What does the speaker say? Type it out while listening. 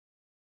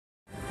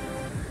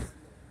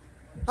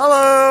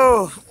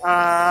Hello,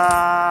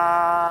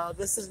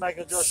 this is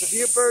Michael Joseph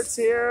Huberts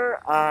here.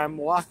 I'm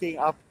walking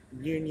up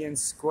Union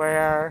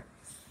Square,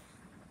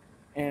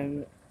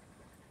 and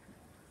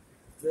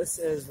this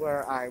is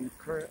where I'm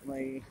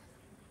currently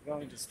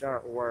going to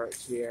start work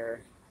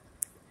here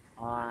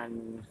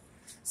on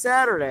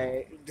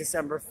Saturday,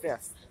 December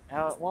 5th.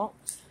 Now it won't,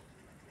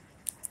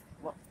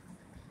 well,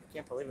 I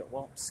can't believe it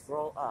won't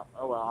scroll up.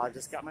 Oh well, I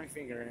just got my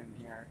finger in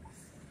here.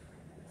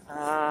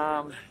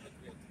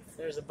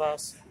 There's a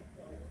bus.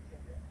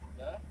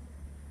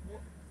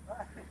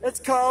 It's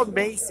called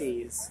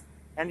Macy's,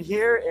 and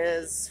here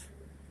is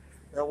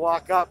the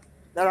walk up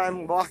that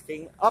I'm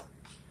walking up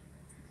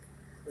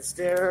the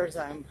stairs.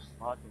 I'm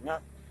walking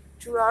up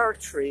to our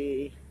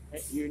tree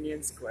at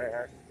Union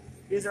Square.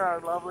 These are our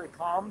lovely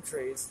palm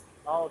trees,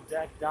 all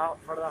decked out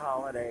for the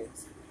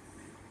holidays.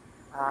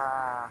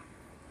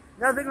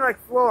 Nothing like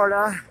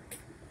Florida.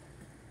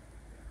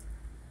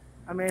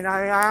 I mean,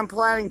 I'm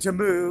planning to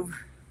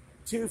move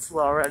to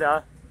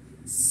Florida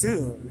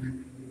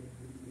soon.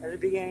 At the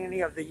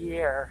beginning of the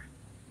year.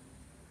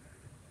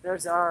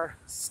 There's our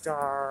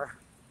star.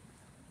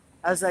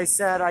 As I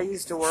said, I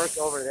used to work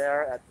over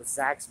there at the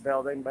Saks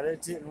building, but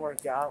it didn't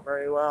work out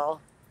very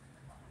well.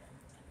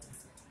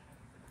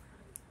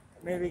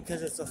 Maybe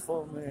because it's a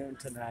full moon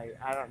tonight.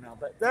 I don't know.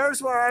 But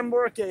there's where I'm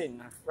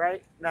working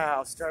right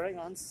now, starting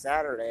on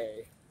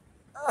Saturday.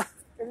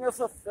 In the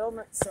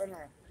fulfillment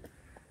center.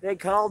 They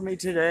called me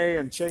today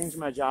and changed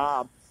my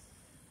job,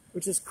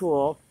 which is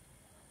cool.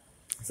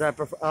 So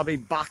I'll be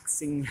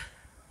boxing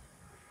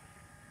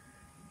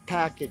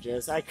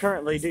packages. I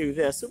currently do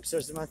this. Oops,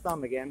 there's my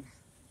thumb again.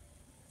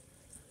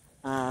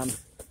 I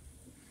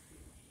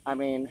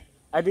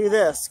do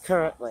this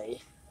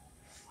currently.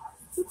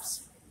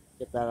 Oops,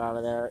 get that out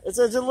of there. It's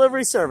a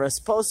delivery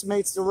service,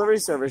 Postmates delivery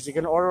service. You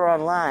can order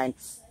online.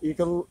 You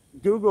can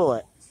Google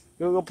it,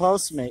 Google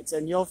Postmates,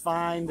 and you'll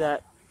find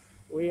that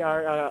we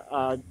are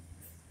a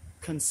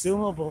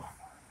consumable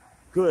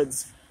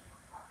goods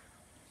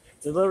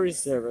delivery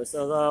service,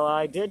 although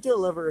I did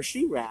deliver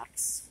shoe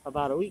racks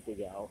about a week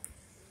ago.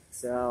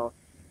 So,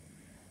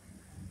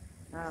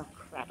 oh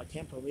crap, I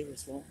can't believe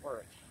this won't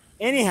work.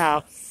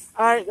 Anyhow,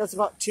 alright, that's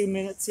about 2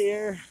 minutes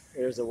here.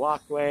 There's a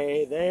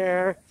walkway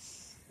there.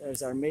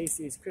 There's our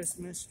Macy's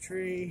Christmas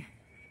tree.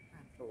 I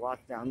have to walk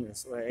down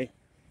this way.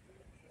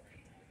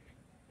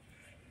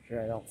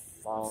 Here I don't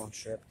fall and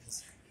trip.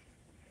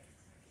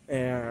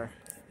 There.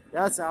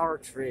 That's our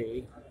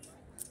tree.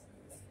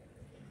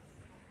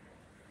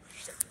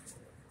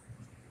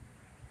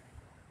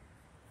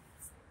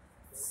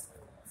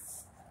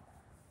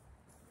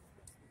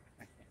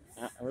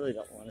 I really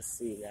don't want to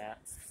see that.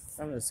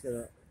 I'm just going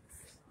to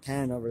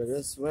pan over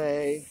this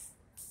way.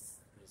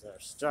 There's our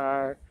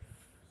star.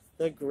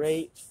 The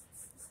great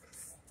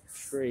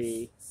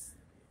tree.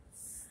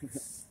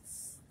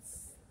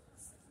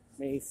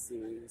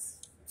 Macy's.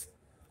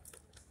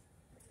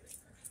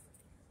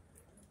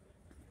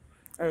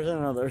 There's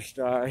another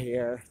star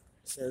here.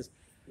 It says,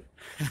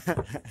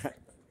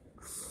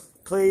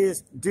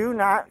 please do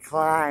not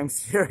climb.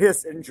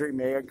 Serious injury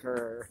may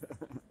occur.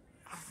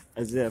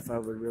 As if I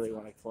would really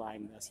want to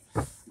climb this.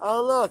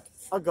 Oh look,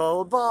 a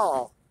gold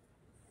ball.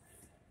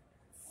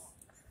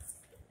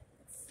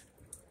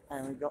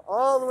 And we go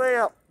all the way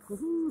up.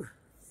 Woohoo.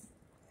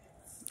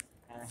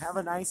 And have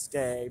a nice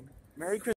day. Merry Christmas.